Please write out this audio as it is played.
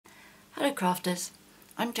Hello crafters,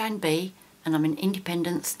 I'm JanB and I'm an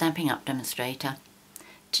independent Stampin' Up demonstrator.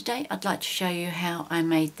 Today I'd like to show you how I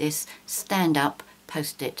made this stand-up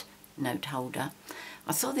post-it note holder.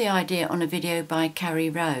 I saw the idea on a video by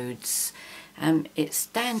Carrie Rhodes. It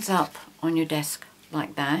stands up on your desk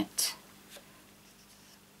like that,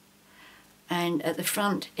 and at the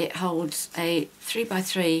front it holds a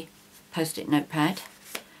 3x3 post-it notepad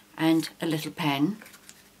and a little pen.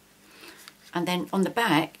 And then on the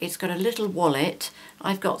back it's got a little wallet.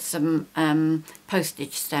 I've got some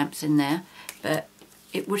postage stamps in there, but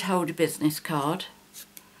it would hold a business card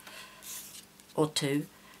or two,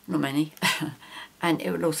 not many. And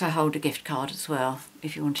it would also hold a gift card as well,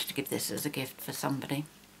 if you wanted to give this as a gift for somebody.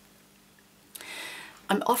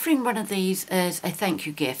 I'm offering one of these as a thank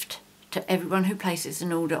you gift to everyone who places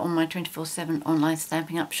an order on my 24/7 online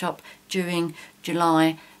Stampin' Up shop during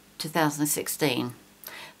July 2016.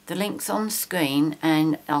 The link's on the screen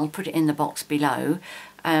and I'll put it in the box below.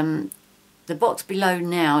 The box below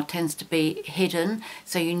now tends to be hidden,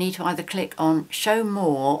 so you need to either click on show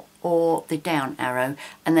more or the down arrow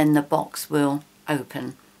and then the box will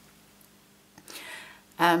open.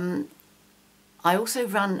 I also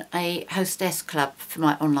run a hostess club for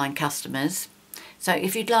my online customers. So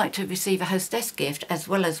if you'd like to receive a hostess gift as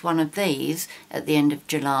well as one of these at the end of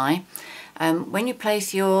July, when you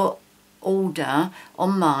place your order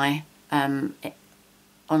on my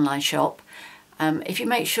online shop, if you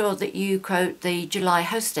make sure that you quote the July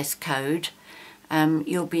hostess code,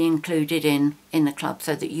 you'll be included in the club,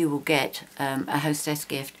 so that you will get a hostess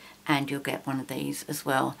gift and you'll get one of these as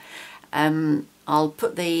well. I'll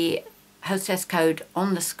put the hostess code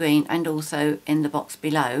on the screen and also in the box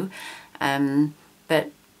below,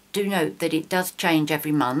 but do note that it does change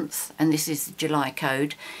every month, and this is the July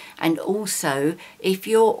code. And also, if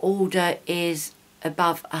your order is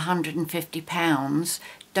above £150,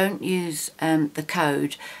 don't use the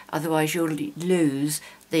code, otherwise you'll lose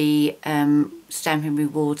the stamping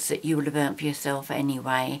rewards that you will have earned for yourself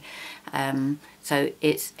anyway. So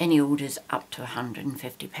it's any orders up to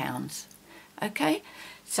 £150. Okay,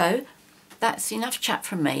 so that's enough chat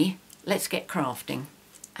from me. Let's get crafting.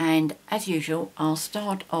 And as usual, I'll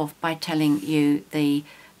start off by telling you the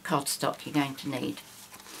cardstock you're going to need.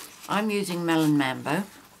 I'm using Melon Mambo.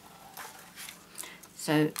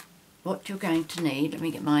 So what you're going to need, let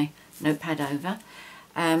me get my notepad over.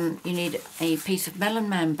 You need a piece of Melon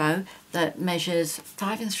Mambo that measures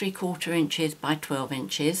 5 3/4 inches by 12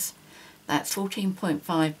 inches. That's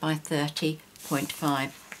 14.5 by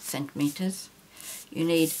 30.5 centimetres. You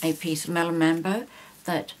need a piece of Melon Mambo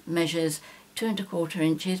that measures 2 1/4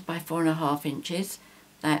 inches by 4.5 inches.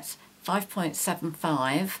 That's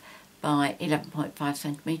 5.75 by 11.5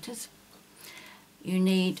 centimetres. You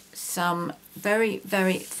need some very,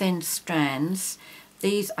 very thin strands.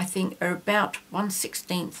 These I think are about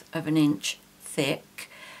 1/16 of an inch thick,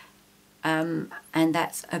 and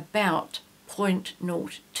that's about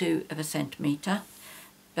 0.02 of a centimetre.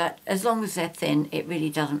 But as long as they're thin, it really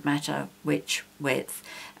doesn't matter which width.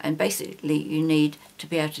 And basically you need to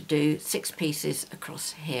be able to do 6 pieces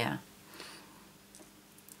across here.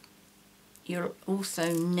 You'll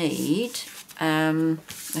also need,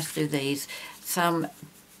 let's do these, some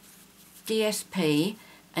DSP,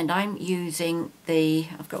 and I'm using the,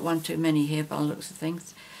 I've got one too many here by the looks of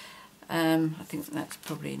things. I think that's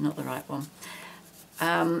probably not the right one.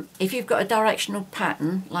 If you've got a directional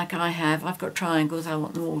pattern like I have, I've got triangles, I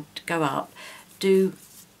want them all to go up, do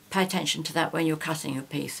pay attention to that when you're cutting your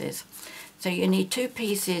pieces. So you need 2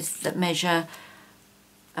 pieces that measure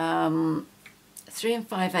 3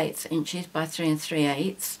 5/8 inches by 3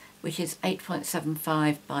 3/8, which is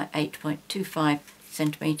 8.75 by 8.25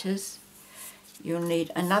 centimetres. You'll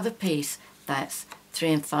need another piece that's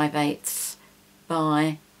 3 5/8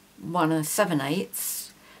 by 1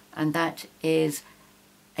 7/8, and that is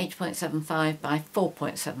 8.75 by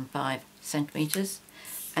 4.75 centimetres.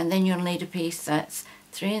 And then you'll need a piece that's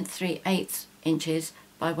 3 3/8 inches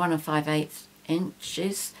by 1 5/8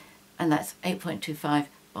 inches, and that's 8.25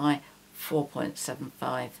 by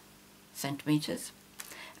 4.75 centimetres.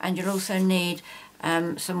 And you'll also need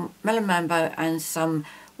some Melon Mambo and some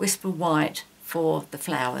Whisper White for the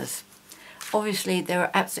flowers. Obviously there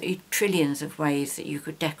are absolutely trillions of ways that you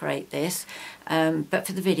could decorate this, but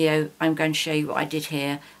for the video I'm going to show you what I did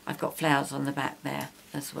here. I've got flowers on the back there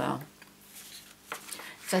as well.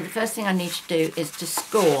 So the first thing I need to do is to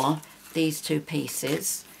score these 2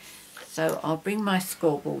 pieces. So I'll bring my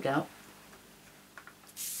scoreboard up.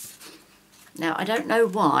 Now I don't know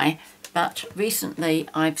why, but recently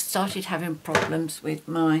I've started having problems with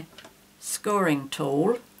my scoring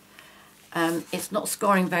tool. it's not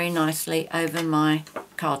scoring very nicely over my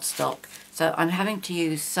cardstock, so I'm having to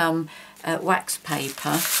use some wax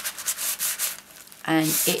paper, and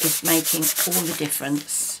it is making all the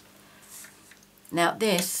difference. Now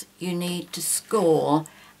this you need to score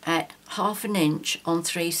at 1/2 inch on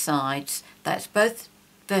 3 sides. That's both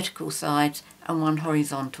vertical sides and 1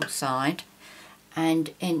 horizontal side,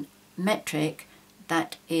 and in metric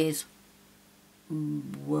that is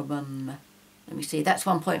let me see, that's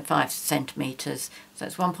 1.5 centimetres. So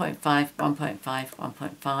it's 1.5, 1.5,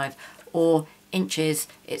 1.5, or inches,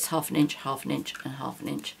 it's 1/2 inch, 1/2 inch and 1/2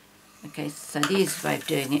 inch. Okay, so the easiest way of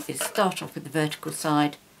doing it is start off with the vertical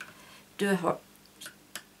side, do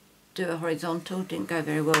a horizontal. Didn't go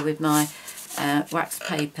very well with my wax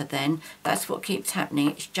paper then. That's what keeps happening,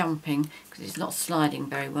 it's jumping because it's not sliding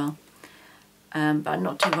very well. But I'm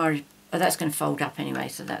not too worried. Oh, that's going to fold up anyway,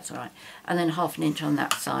 so that's alright. And then 1/2 inch on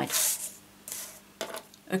that side.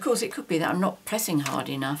 Of course it could be that I'm not pressing hard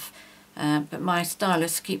enough, but my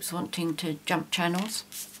stylus keeps wanting to jump channels.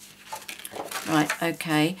 Right,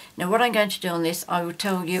 okay. Now what I'm going to do on this, I will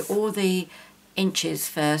tell you all the inches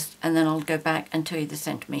first, and then I'll go back and tell you the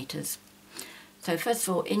centimetres. So first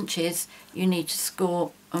of all, inches, you need to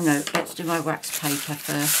score, oh no, let's do my wax paper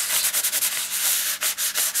first.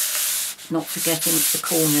 Not forgetting the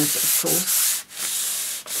corners, of course.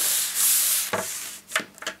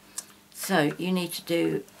 So you need to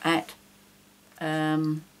do at,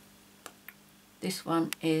 this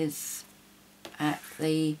one is at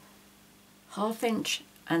the 1/2 inch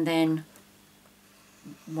and then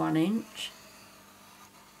 1 inch.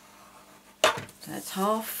 So that's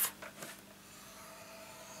 1/2,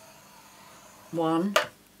 1,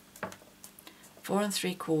 4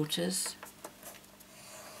 3/4,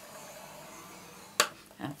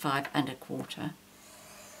 and 5 1/4.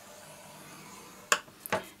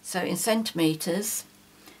 So in centimetres,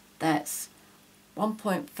 that's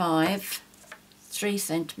 1.5, 3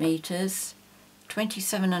 centimetres,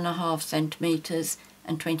 27.5 centimetres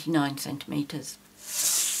and 29 centimetres.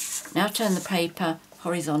 Now turn the paper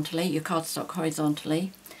horizontally, your cardstock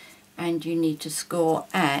horizontally, and you need to score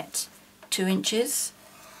at 2 inches,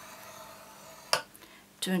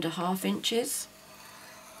 2.5 inches,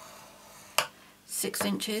 6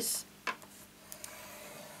 inches,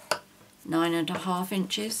 9.5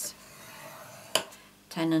 inches,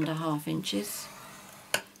 10.5 inches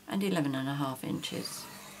and 11.5 inches.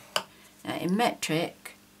 Now in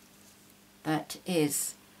metric that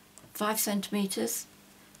is 5 centimetres,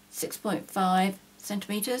 6.5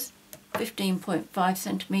 centimetres, 15.5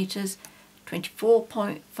 centimetres,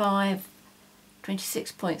 24.5,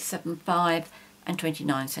 26.75 and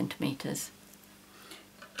 29 centimetres.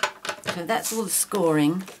 So that's all the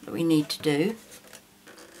scoring that we need to do.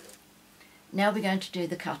 Now we're going to do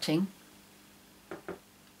the cutting.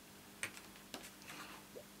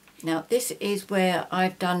 Now this is where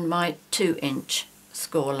I've done my 2 inch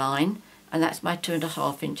score line, and that's my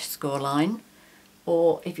 2.5 inch score line,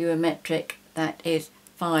 or if you're a metric that is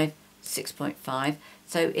 5, 6.5.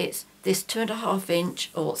 So it's this 2.5 inch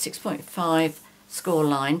or 6.5 score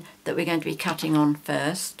line that we're going to be cutting on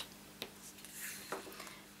first,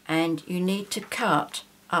 and you need to cut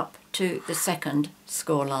up to the second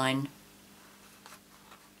score line.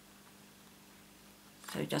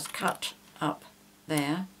 So just cut up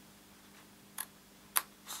there,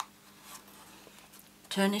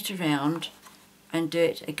 turn it around and do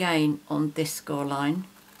it again on this score line.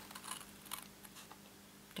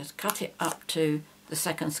 Just cut it up to the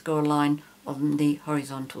second score line on the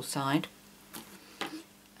horizontal side,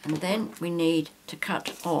 and then we need to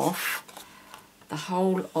cut off the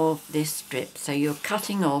whole of this strip. So you're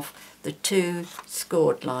cutting off the 2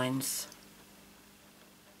 scored lines.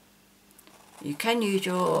 You can use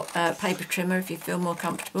your paper trimmer if you feel more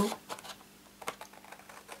comfortable.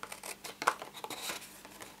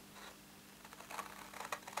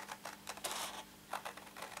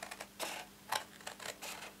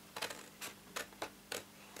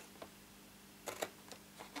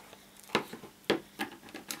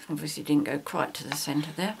 Obviously didn't go quite to the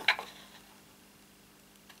centre there.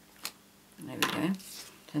 There we go.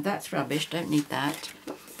 So that's rubbish, don't need that.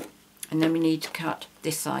 And then we need to cut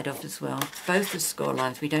this side off as well. Both the score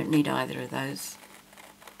lines, we don't need either of those.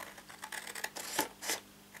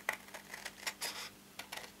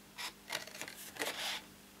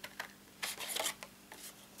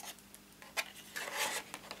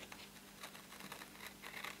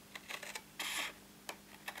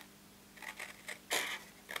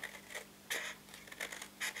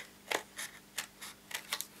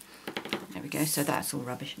 There we go, so that's all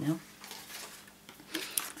rubbish now.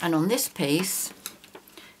 And on this piece,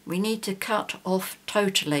 we need to cut off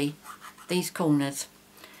totally these corners.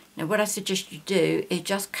 Now what I suggest you do is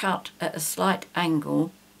just cut at a slight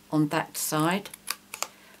angle on that side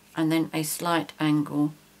and then a slight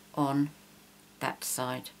angle on that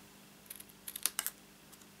side,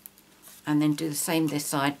 and then do the same this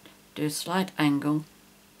side, do a slight angle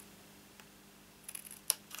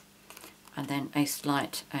and then a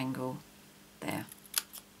slight angle there.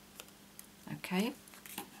 Okay,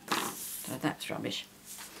 so that's rubbish.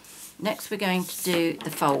 Next we're going to do the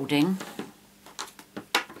folding.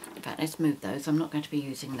 In fact, let's move those, I'm not going to be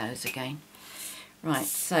using those again. Right,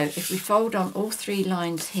 so if we fold on all 3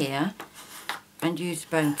 lines here and use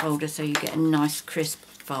the bone folder so you get a nice crisp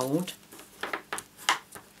fold.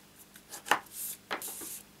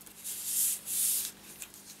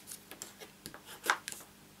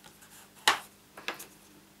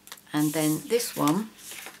 And then this one,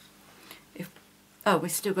 oh,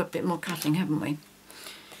 we've still got a bit more cutting, haven't we?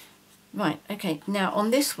 Right, okay, now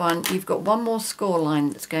on this one you've got one more score line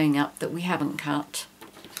that's going up that we haven't cut.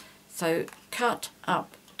 So cut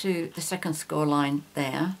up to the second score line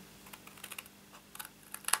there,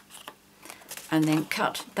 and then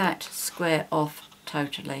cut that square off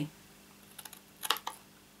totally.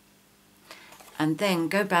 And then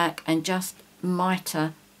go back and just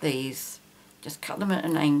miter these. Just cut them at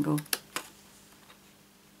an angle.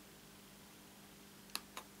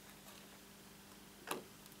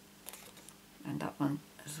 And that one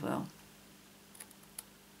as well.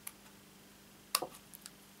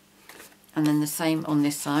 And then the same on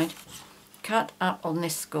this side. Cut up on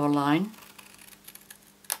this score line.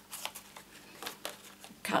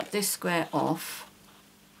 Cut this square off.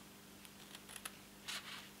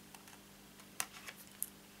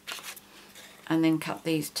 And then cut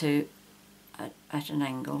these two at an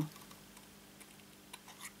angle.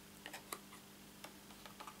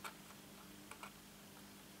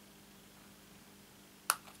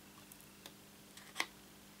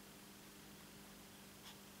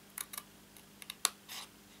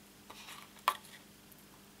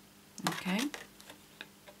 Okay,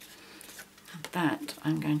 that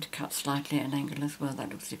I'm going to cut slightly at an angle as well. That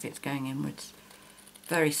looks as if it's going inwards,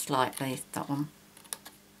 very slightly, that one.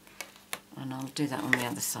 And I'll do that on the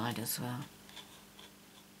other side as well.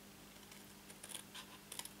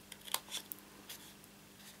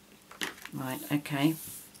 Right, okay,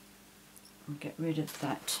 I'll get rid of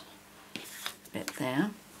that bit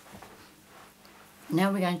there.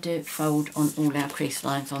 Now we're going to fold on all our crease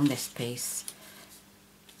lines on this piece.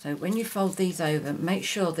 So when you fold these over, make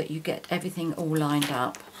sure that you get everything all lined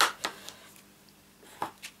up.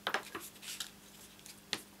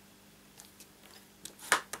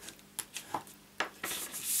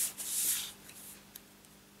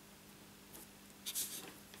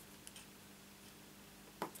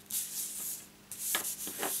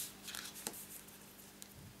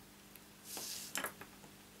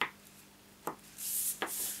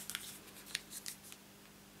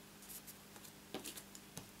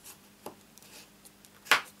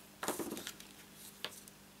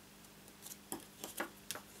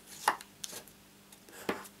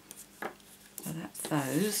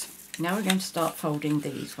 Those. Now we're going to start folding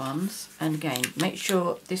these ones, and again make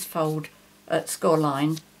sure this fold score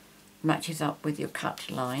line matches up with your cut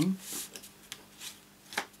line.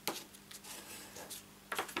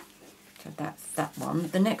 So that's that one.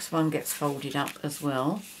 The next one gets folded up as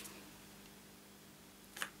well.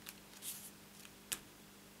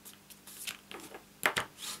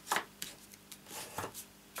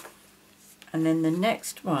 And then the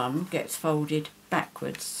next one gets folded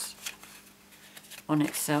backwards on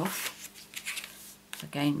itself.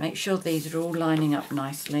 Again, make sure these are all lining up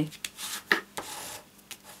nicely.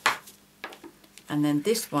 And then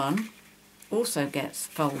this one also gets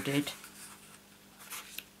folded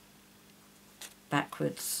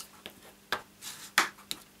backwards.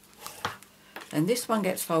 Then this one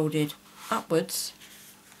gets folded upwards.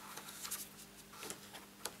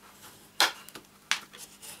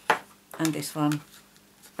 And this one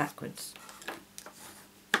backwards.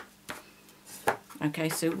 Okay,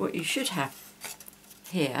 so what you should have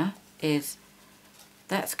here is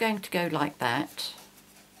that's going to go like that,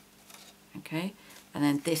 okay, and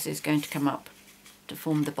then this is going to come up to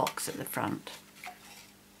form the box at the front.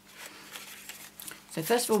 So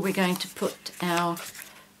first of all we're going to put our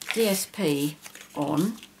DSP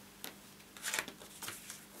on.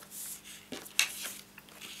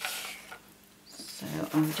 So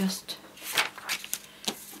I'll just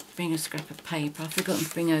bring a scrap of paper. I've forgotten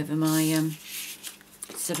to bring over my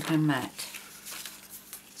silicone mat.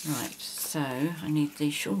 Right, so I need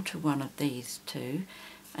the shorter one of these two.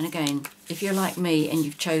 And again, if you're like me and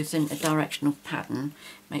you've chosen a directional pattern,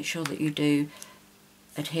 make sure that you do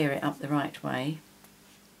adhere it up the right way.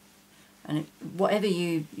 And whatever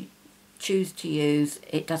you choose to use,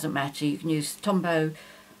 it doesn't matter. You can use Tombow,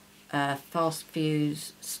 fast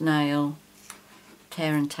fuse, snail,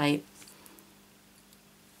 tear and tape,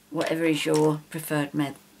 whatever is your preferred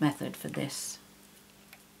method for this.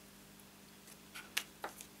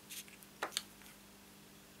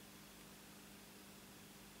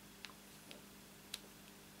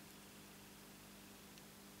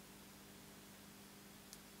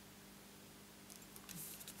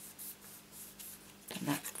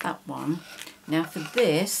 That's that one. Now for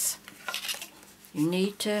this, you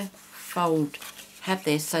need to have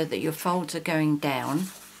this so that your folds are going down,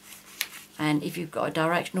 and if you've got a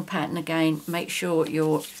directional pattern, again, make sure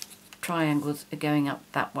your triangles are going up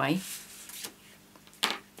that way.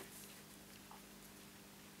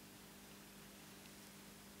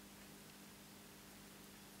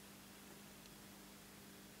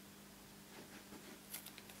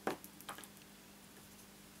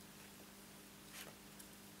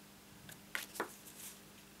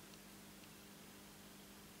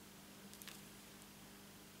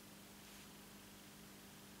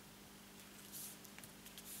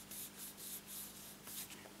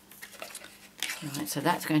 Right, so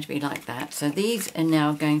that's going to be like that. So these are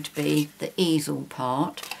now going to be the easel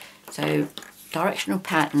part. So directional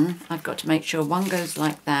pattern, I've got to make sure one goes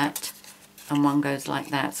like that and one goes like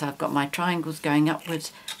that. So I've got my triangles going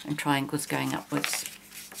upwards and triangles going upwards.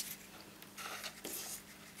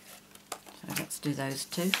 So let's do those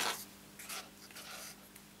two.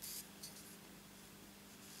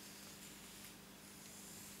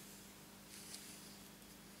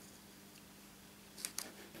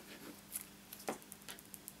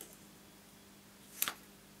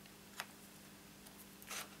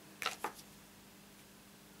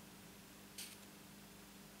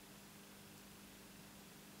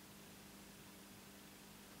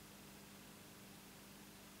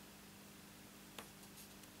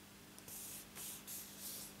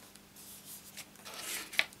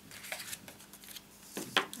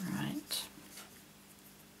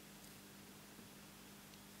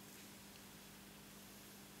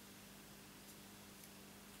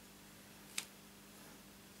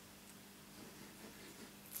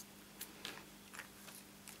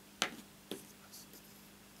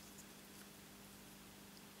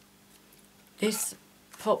 This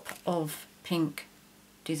pop of pink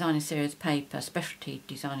designer series paper, specialty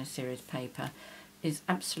designer series paper, is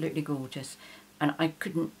absolutely gorgeous, and I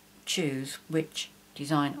couldn't choose which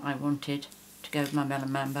design I wanted to go with my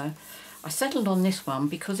Melon Mambo. I settled on this one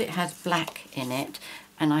because it has black in it,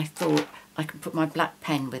 and I thought I could put my black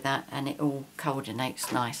pen with that and it all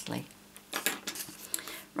coordinates nicely.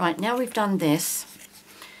 Right, now we've done this,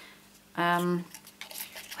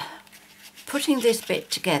 putting this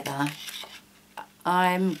bit together,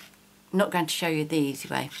 I'm not going to show you the easy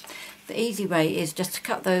way. The easy way is just to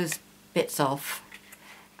cut those bits off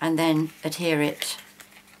and then adhere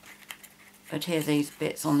these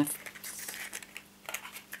bits on the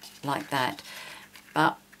like that.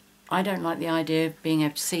 But I don't like the idea of being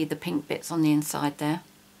able to see the pink bits on the inside there.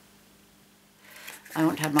 I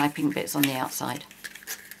want to have my pink bits on the outside.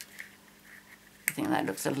 I think that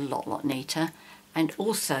looks a lot neater. And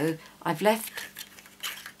also I've left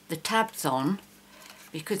the tabs on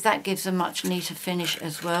because that gives a much neater finish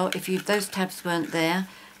as well. If those tabs weren't there,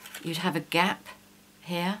 you'd have a gap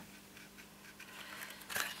here.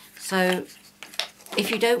 So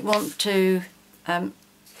if you don't want to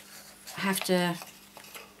have to,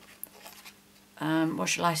 what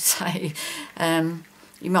shall I say,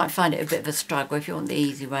 you might find it a bit of a struggle. If you want the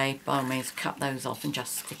easy way, by all means cut those off and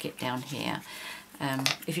just stick it down here.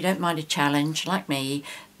 If you don't mind a challenge like me,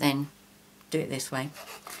 then do it this way.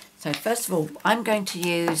 So first of all, I'm going to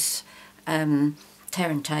use tear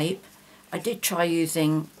and tape. I did try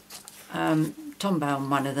using Tombow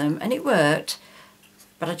on one of them and it worked,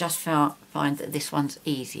 but I just find that this one's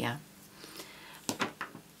easier.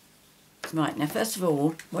 Right, now first of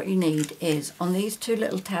all, what you need is on these two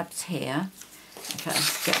little tabs here, in fact,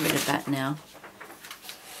 I'll get rid of that now.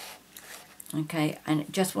 Okay,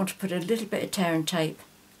 and just want to put a little bit of tear and tape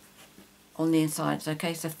on the insides,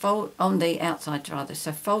 okay, so fold on the outsides rather,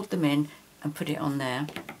 so fold them in and put it on there.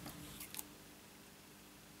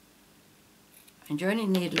 And you only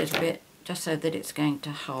need a little bit just so that it's going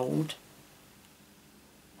to hold.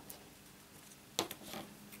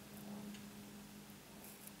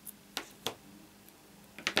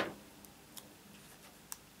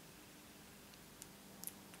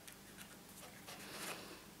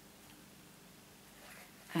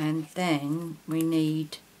 And then we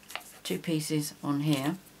need two pieces on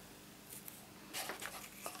here.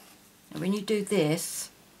 when you do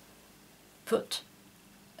this, put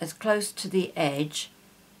as close to the edge,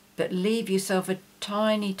 but leave yourself a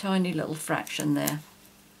tiny, tiny little fraction there.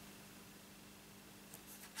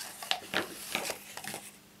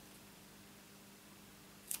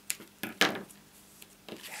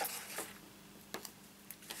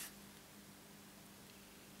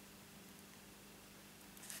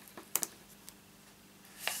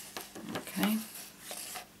 Okay.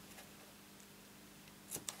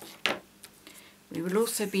 We will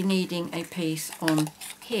also be needing a piece on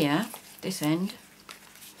here, this end,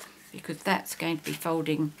 because that's going to be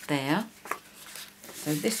folding there.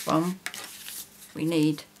 So this one we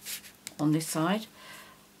need on this side.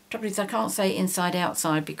 Trouble is I can't say inside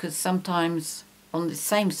outside because sometimes on the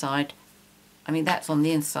same side, I mean that's on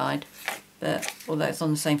the inside, but although it's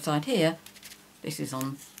on the same side here, this is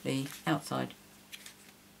on the outside,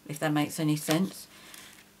 if that makes any sense.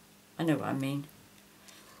 I know what I mean.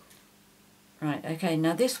 Right, okay,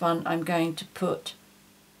 now this one I'm going to put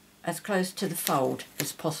as close to the fold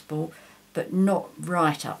as possible, but not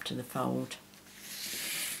right up to the fold.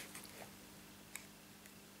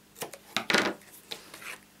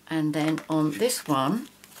 And then on this one,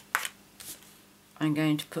 I'm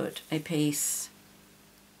going to put a piece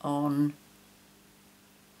on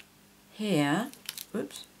here,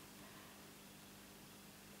 whoops,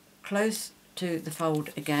 close to the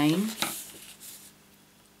fold again.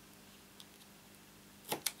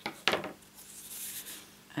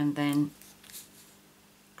 And then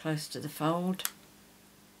close to the fold.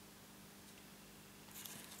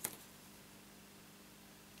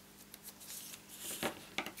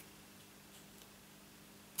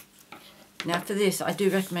 Now for this I do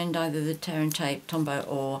recommend either the tear and tape Tombow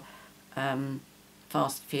or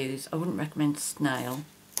fast fuse. I wouldn't recommend snail.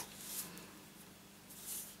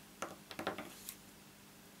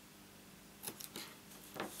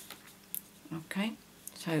 Okay,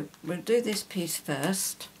 so we'll do this piece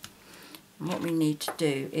first. And what we need to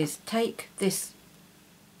do is take this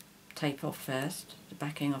tape off first, the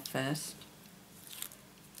backing off first,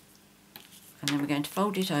 and then we're going to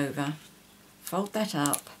fold it over, fold that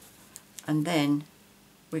up, and then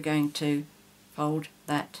we're going to fold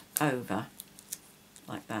that over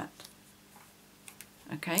like that.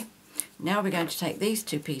 Okay, now we're going to take these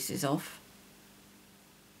two pieces off.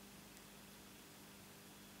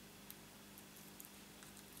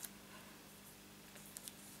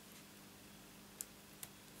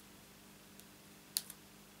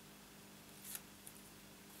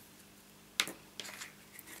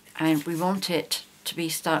 And we want it to be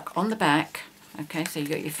stuck on the back. Okay, so you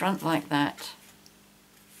got your front like that.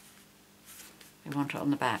 We want it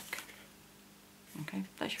on the back. Okay,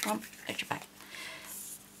 that's your front, that's your back.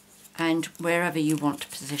 And wherever you want to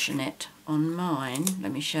position it. On mine,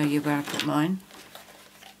 let me show you where I put mine.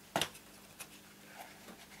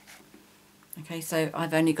 Okay, so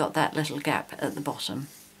I've only got that little gap at the bottom.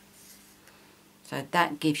 So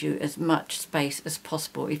that gives you as much space as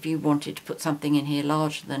possible. If you wanted to put something in here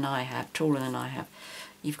larger than I have, taller than I have,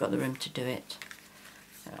 you've got the room to do it.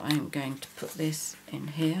 So I am going to put this in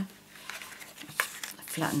here.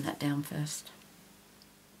 Let's flatten that down first.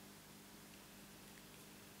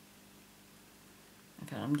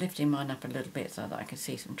 Okay, I'm lifting mine up a little bit so that I can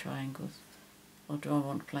see some triangles. Or do I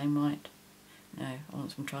want plain white? No, I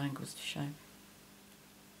want some triangles to show.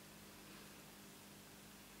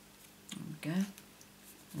 There we go.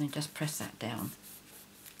 And then just press that down.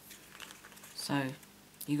 So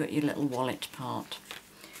you got your little wallet part.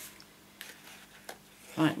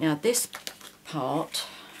 Right, now this part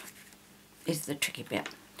is the tricky bit.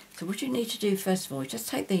 So what you need to do first of all is just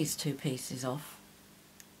take these two pieces off.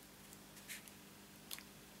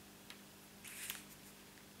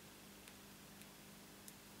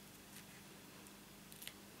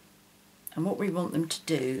 And what we want them to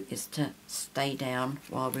do is to stay down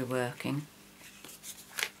while we're working.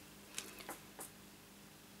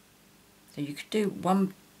 So you could do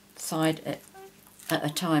one side at a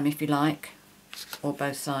time if you like, or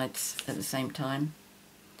both sides at the same time.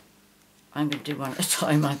 I'm going to do one at a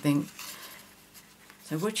time, I think.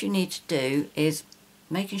 So what you need to do is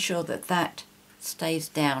making sure that that stays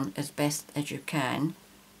down as best as you can.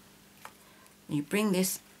 You bring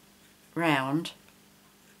this round,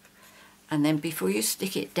 and then before you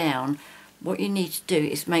stick it down, what you need to do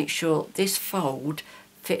is make sure this fold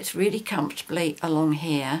fits really comfortably along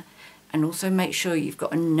here, and also make sure you've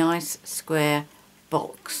got a nice square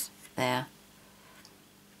box there.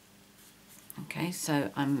 Okay,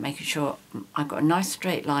 so I'm making sure I've got a nice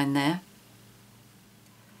straight line there.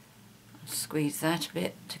 I'll squeeze that a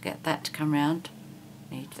bit to get that to come round.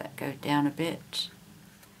 Need that go down a bit.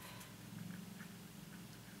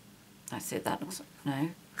 That's it, that looks, no.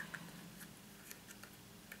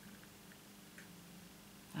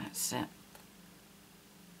 That's it.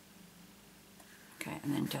 Okay,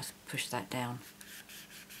 and then just push that down.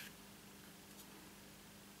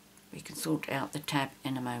 We can sort out the tab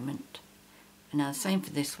in a moment. And now the same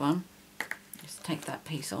for this one. Just take that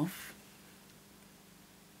piece off.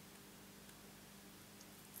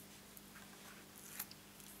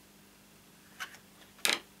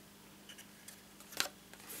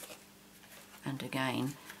 And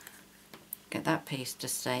again, get that piece to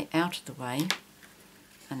stay out of the way,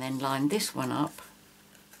 and then line this one up.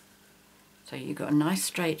 So you've got a nice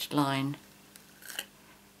straight line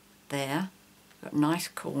there, got a nice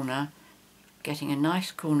corner, getting a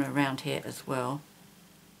nice corner around here as well,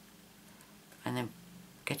 and then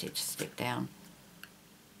get it to stick down.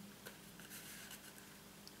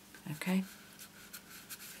 Okay.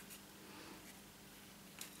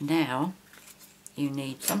 Now you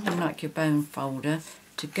need something like your bone folder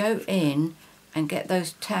to go in and get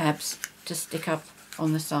those tabs to stick up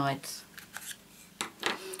on the sides.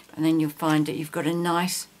 And then you'll find that you've got a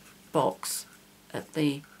nice box at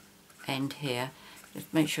the end here.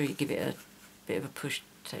 Just make sure you give it a bit of a push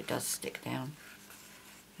so it does stick down.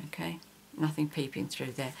 Okay, nothing peeping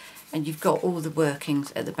through there. And you've got all the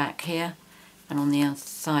workings at the back here, and on the other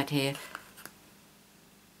side here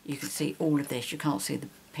you can see all of this. You can't see the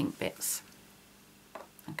pink bits.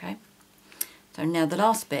 Okay, so now the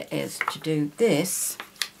last bit is to do this.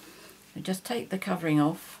 So just take the covering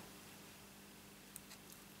off.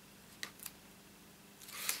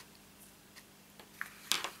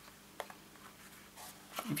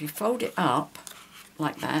 If you fold it up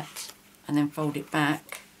like that and then fold it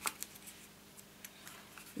back,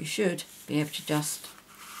 you should be able to just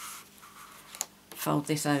fold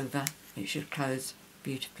this over. It should close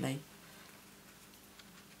beautifully.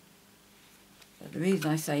 But the reason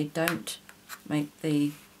I say don't make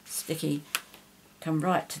the sticky come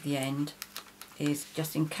right to the end is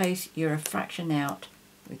just in case you're a fraction out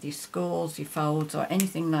with your scores, your folds or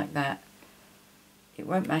anything like that. It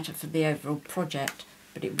won't matter for the overall project,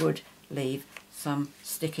 but it would leave some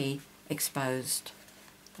sticky exposed.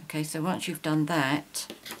 Okay, so once you've done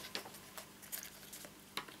that,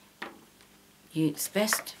 it's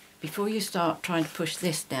best, before you start trying to push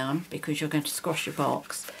this down, because you're going to squash your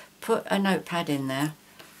box, put a notepad in there,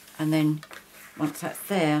 and then once that's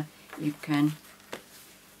there, you can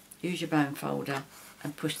use your bone folder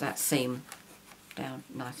and push that seam down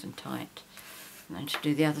nice and tight. And then to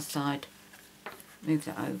do the other side, move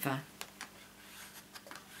that over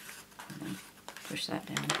and then push that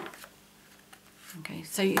down. Okay,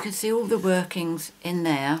 so you can see all the workings in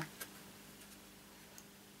there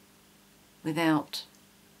without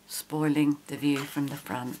spoiling the view from the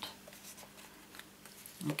front.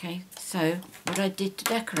 Okay, so what I did to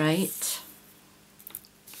decorate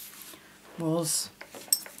was,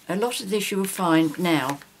 a lot of this you will find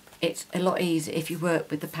now, it's a lot easier if you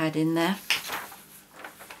work with the pad in there.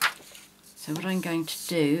 So what I'm going to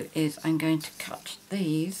do is I'm going to cut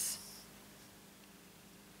these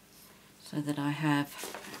so that I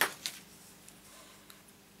have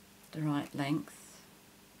the right length.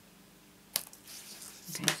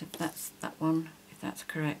 Okay, so if that's that one, if that's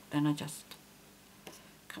correct, then I just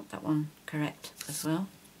cut that one correct as well.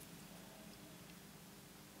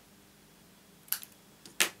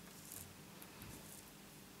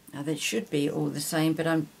 Now they should be all the same,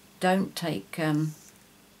 but don't take a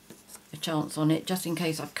chance on it, just in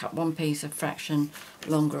case I've cut one piece a fraction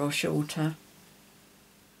longer or shorter.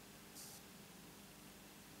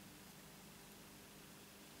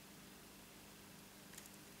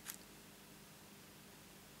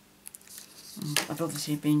 I've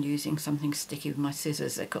obviously been using something sticky with my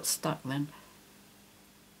scissors that got stuck then.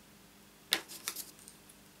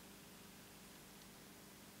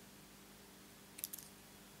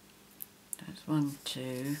 There's 1,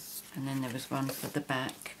 2, and then there was one for the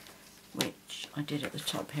back, which I did at the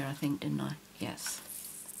top here, I think, didn't I? Yes.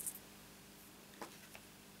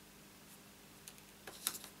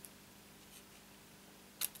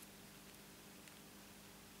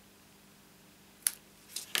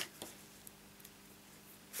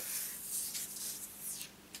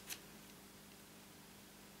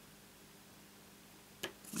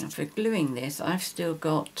 Now for gluing this, I've still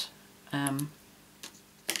got some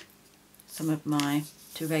of my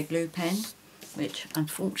 2-way glue pen, which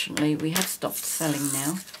unfortunately we have stopped selling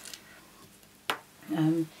now.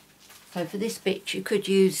 So for this bit you could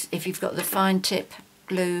use, if you've got the fine tip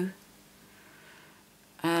glue,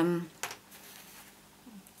 what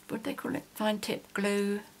do they call it? Fine tip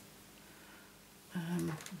glue.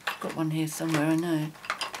 I've got one here somewhere, I know.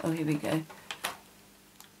 Oh, here we go.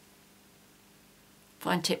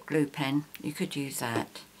 fine tip glue pen, you could use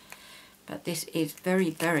that. But this is very,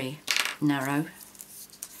 very narrow,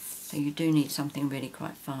 so you do need something really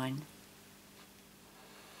quite fine.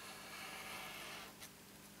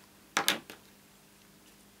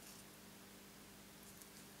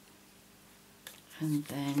 And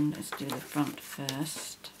then let's do the front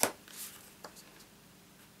first.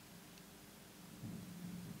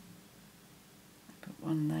 Put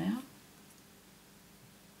one there.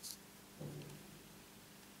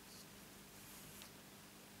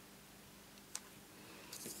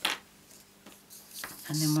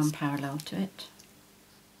 And then one parallel to it.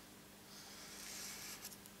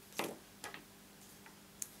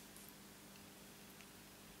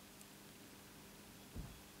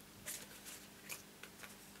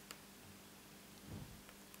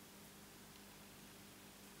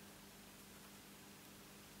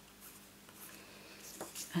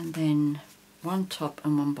 And then one top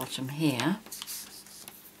and one bottom here.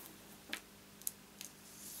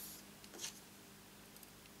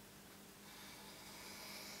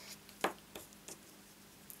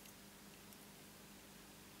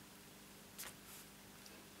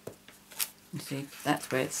 You see,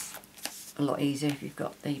 that's where it's a lot easier if you've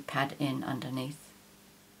got the pad in underneath.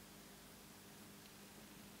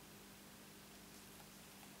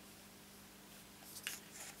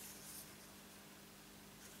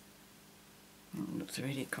 It looks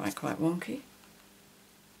really quite wonky.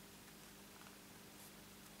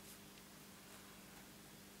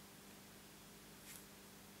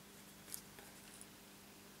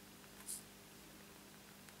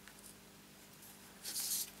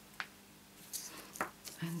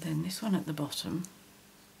 And then this one at the bottom.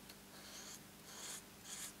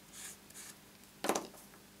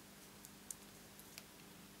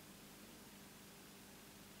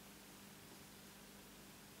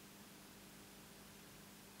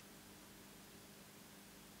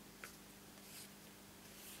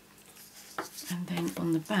 And then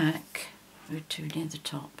on the back, we're too near the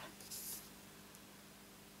top.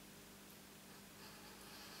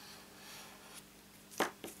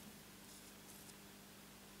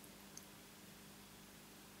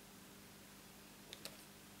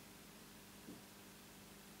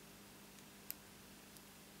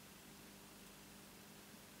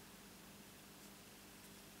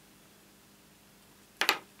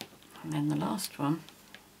 And then the last one.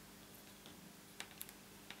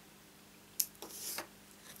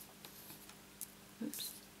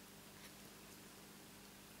 Oops.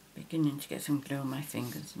 Beginning to get some glue on my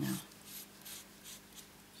fingers now.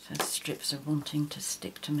 So the strips are wanting to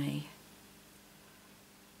stick to me.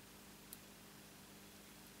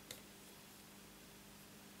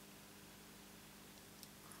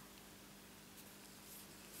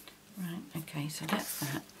 Right, okay, so that's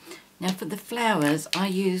that. Now for the flowers, I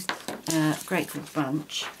used Grateful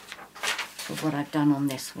Bunch for what I've done on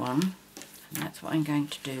this one, and that's what I'm going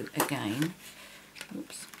to do again.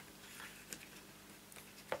 Oops.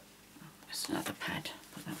 Just another pad,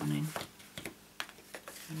 put that one in.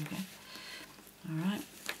 There we go. Alright,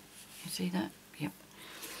 you see that? Yep.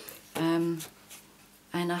 And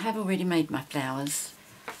I have already made my flowers,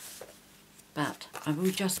 but I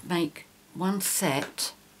will just make one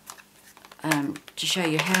set to show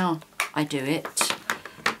you how I do it.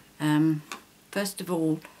 First of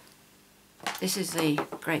all, this is the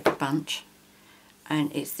Grateful Bunch, and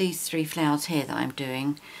it's these 3 flowers here that I'm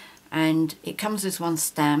doing, and it comes as one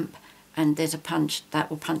stamp, and there's a punch that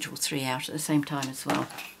will punch all 3 out at the same time as well.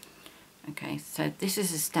 Okay, so this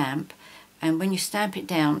is a stamp, and when you stamp it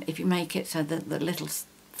down, if you make it so that the little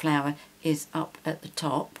flower is up at the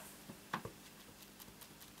top,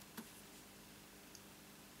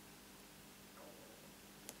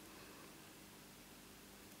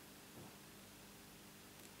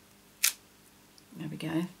 there we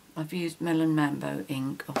go. I've used Melon Mambo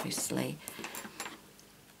ink, obviously.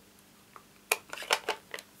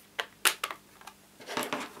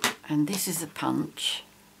 And this is a punch.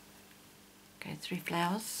 Okay, 3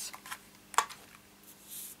 flowers.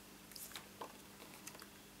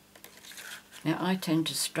 Now I tend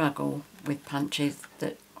to struggle with punches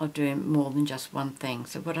that are doing more than just one thing.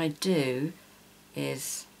 So what I do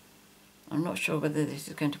is, I'm not sure whether this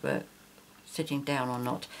is going to work sitting down or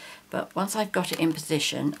not, but once I've got it in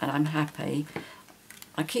position and I'm happy,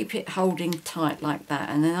 I keep it holding tight like that,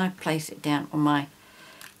 and then I place it down on my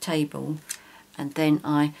table, and then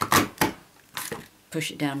I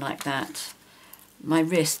push it down like that. My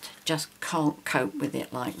wrist just can't cope with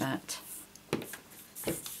it like that.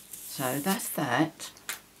 So that's that.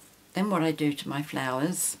 Then what I do to my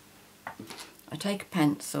flowers, I take a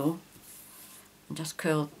pencil and just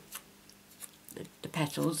curl the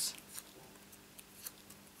petals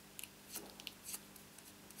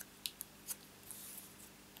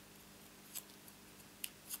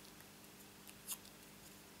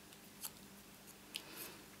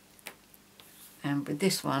And with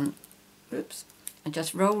this one, oops, I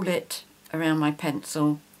just roll it around my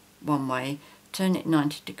pencil one way, turn it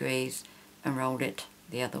 90 degrees and roll it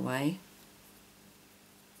the other way.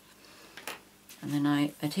 And then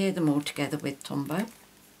I adhere them all together with Tombow.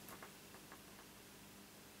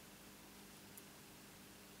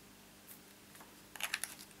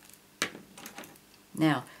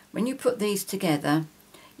 Now, when you put these together,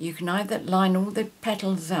 you can either line all the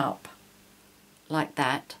petals up like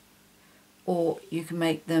that, or you can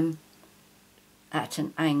make them at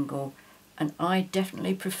an angle, and I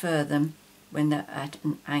definitely prefer them when they're at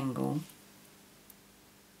an angle.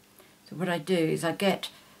 So what I do is I get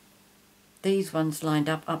these ones lined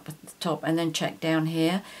up at the top and then check down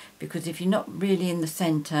here, because if you're not really in the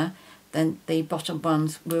centre, then the bottom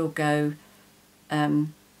ones will go, they'll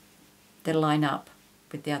line up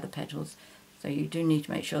with the other petals. So you do need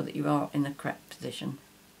to make sure that you are in the correct position,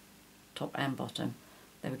 top and bottom.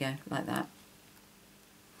 There we go, like that.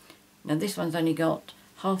 Now this one's only got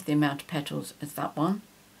half the amount of petals as that one,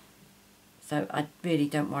 so I really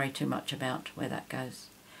don't worry too much about where that goes.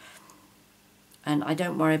 And I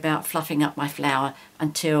don't worry about fluffing up my flower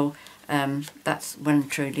until that's well and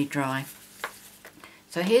truly dry.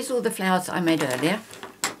 So here's all the flowers I made earlier.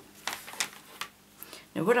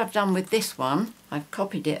 Now what I've done with this one, I've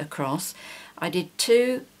copied it across. I did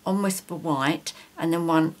 2 on Whisper White and then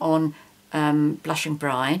 1 on Blushing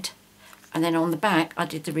Bride. And then on the back I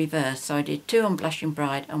did the reverse, so I did 2 on Blushing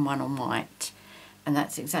Bride and 1 on White. And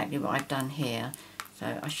that's exactly what I've done here.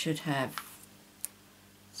 So I should have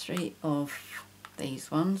 3 of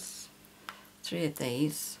these ones, 3 of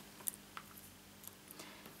these.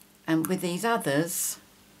 And with these others,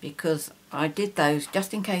 because I did those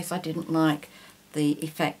just in case I didn't like the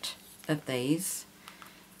effect of these,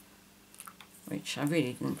 which I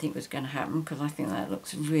really didn't think was going to happen, because I think that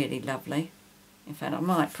looks really lovely. In fact, I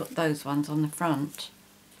might put those ones on the front.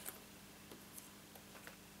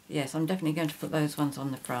 Yes, I'm definitely going to put those ones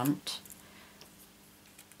on the front.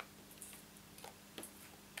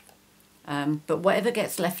 But whatever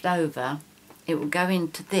gets left over, it will go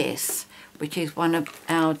into this, which is one of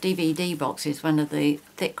our DVD boxes, one of the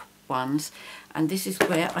thick ones. And this is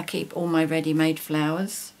where I keep all my ready-made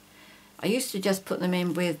flowers. I used to just put them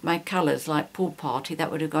in with my colours, like Pool Party.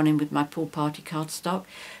 That would have gone in with my Pool Party cardstock.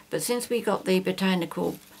 But since we got the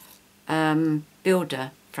botanical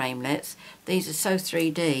builder framelits, these are so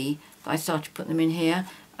 3D that I started putting them in here,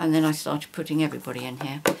 and then I started putting everybody in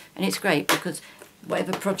here. And it's great because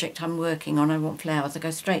whatever project I'm working on, I want flowers, I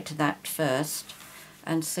go straight to that first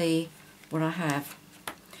and see what I have.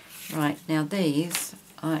 Right, now these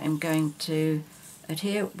I am going to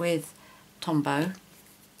adhere with Tombow.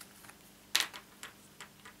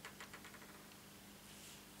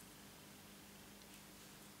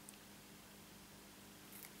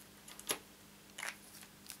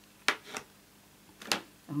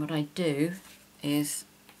 And what I do is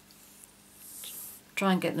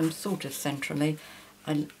try and get them sort of centrally.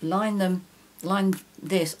 I line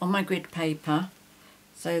this on my grid paper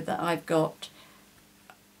so that I've got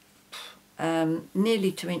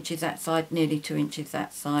nearly 2 inches that side, nearly 2 inches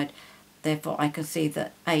that side. Therefore I can see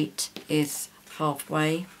that 8 is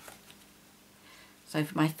halfway. So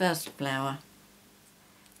for my first flower,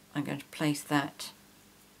 I'm going to place that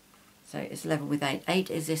so it's level with 8. 8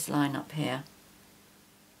 is this line up here.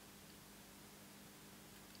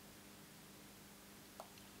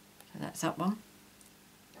 So that's that one.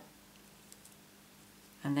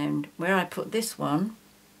 And then where I put this one,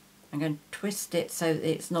 I'm going to twist it so that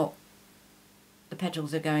it's not, the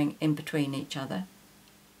petals are going in between each other.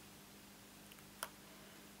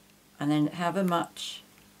 And then however much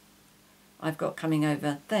I've got coming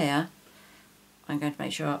over there, I'm going to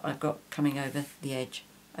make sure I've got coming over the edge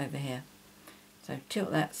over here. So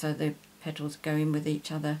tilt that so the petals go in with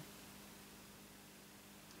each other.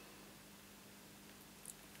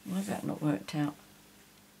 Why has that not worked out?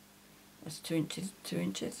 That's 2 inches, 2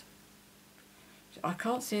 inches. I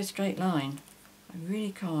can't see a straight line. I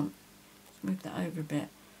really can't. Let's move that over a bit.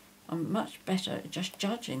 I'm much better at just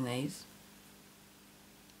judging these.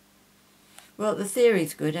 Well, the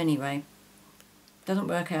theory's good anyway. Doesn't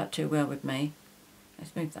work out too well with me.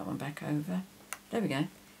 Let's move that one back over. There we go.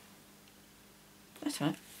 That's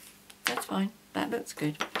fine. That's fine. That looks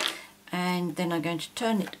good. And then I'm going to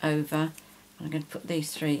turn it over and I'm going to put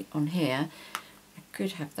these 3 on here. I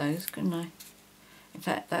could have those, couldn't I? In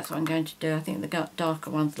fact, that's what I'm going to do. I think the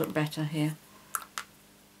darker ones look better here.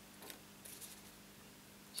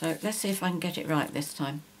 So let's see if I can get it right this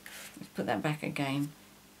time. Let's put that back again.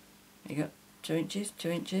 You got 2 inches, 2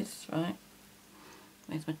 inches, right?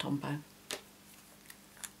 Where's my Tombow?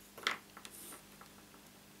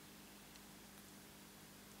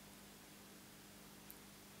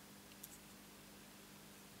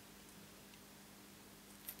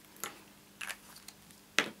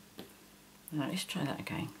 Right, let's try that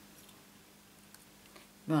again.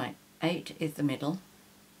 Right, 8 is the middle.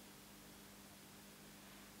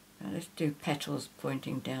 Now let's do petals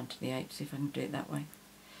pointing down to the 8, see if I can do it that way.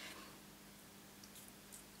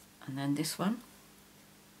 And then this one.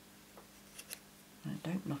 Right,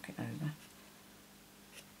 don't knock it over.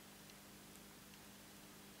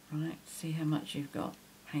 Right, see how much you've got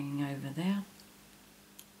hanging over there.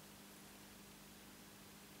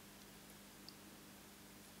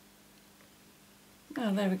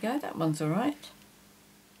 Oh, there we go, that one's alright,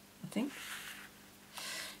 I think.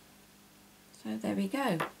 So there we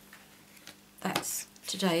go. That's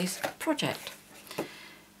today's project.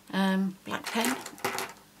 Black pen.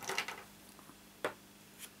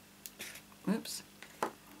 Oops.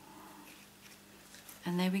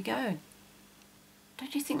 And there we go.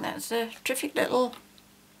 Don't you think that's a terrific little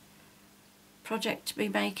project to be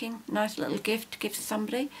making? Nice little gift to give to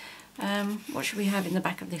somebody. What should we have in the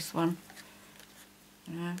back of this one?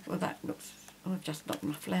 Well, that looks... oh, I've just knocked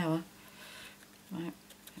my flower. Right,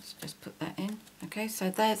 let's just put that in. Okay, so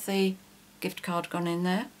there's the gift card gone in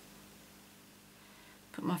there.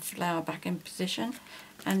 Put my flower back in position,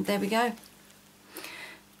 and there we go.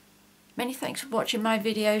 Many thanks for watching my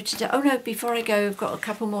video today. Oh no, before I go, I've got a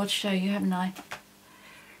couple more to show you, haven't I?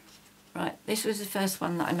 Right, this was the first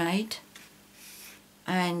one that I made,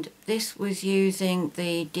 and this was using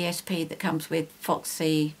the DSP that comes with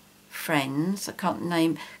Foxy Friends. I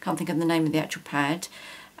can't think of the name of the actual pad,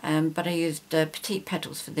 but I used petite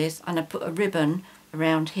petals for this, and I put a ribbon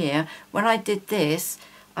around here. When I did this,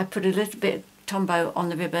 I put a little bit of Tombow on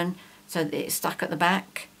the ribbon so that it stuck at the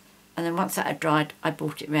back, and then once that had dried, I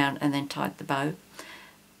brought it round and then tied the bow.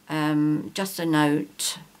 Just a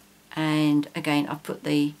note, and again I put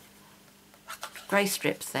the grey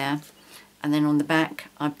strips there, and then on the back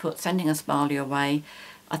I put "Sending a Smile Your Way."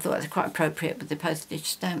 I thought it was quite appropriate with the postage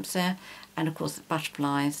stamps there, and of course the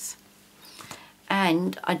butterflies.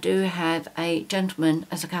 And I do have a gentleman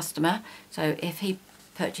as a customer, so if he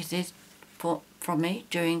purchases from me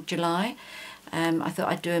during July, I thought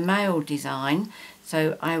I'd do a male design.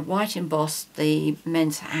 So I white embossed the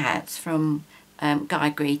men's hats from Guy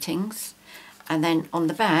Greetings, and then on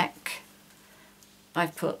the back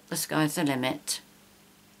I've put "The Sky's the Limit."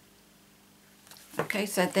 Okay,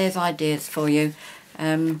 so there's ideas for you.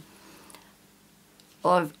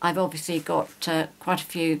 I've obviously got quite a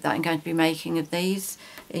few that I'm going to be making of these.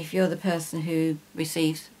 If you're the person who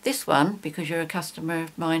receives this one because you're a customer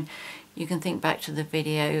of mine, you can think back to the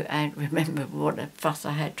video and remember what a fuss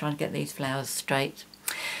I had trying to get these flowers straight.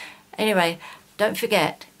 Anyway, don't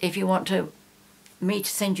forget, if you want me to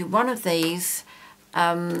send you one of these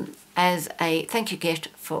as a thank you gift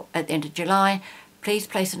for at the end of July, please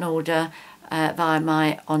place an order via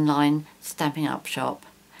my online Stampin' Up shop.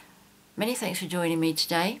 Many thanks for joining me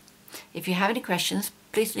today. If you have any questions,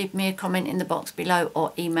 please leave me a comment in the box below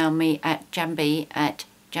or email me at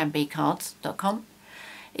janb@janbcards.com.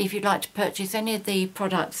 If you'd like to purchase any of the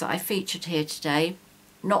products that I featured here today,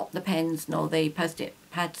 not the pens nor the post-it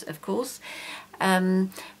pads of course,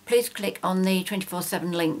 please click on the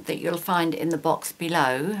 24/7 link that you'll find in the box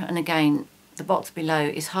below. And again, the box below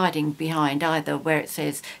is hiding behind either where it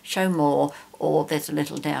says show more or there's a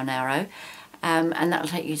little down arrow, and that'll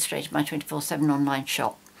take you straight to my 24/7 online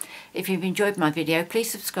shop. If you've enjoyed my video, please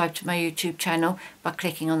subscribe to my YouTube channel by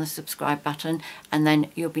clicking on the subscribe button, and then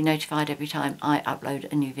you'll be notified every time I upload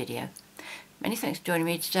a new video. Many thanks for joining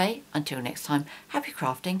me today. Until next time, happy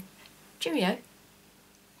crafting. Cheerio.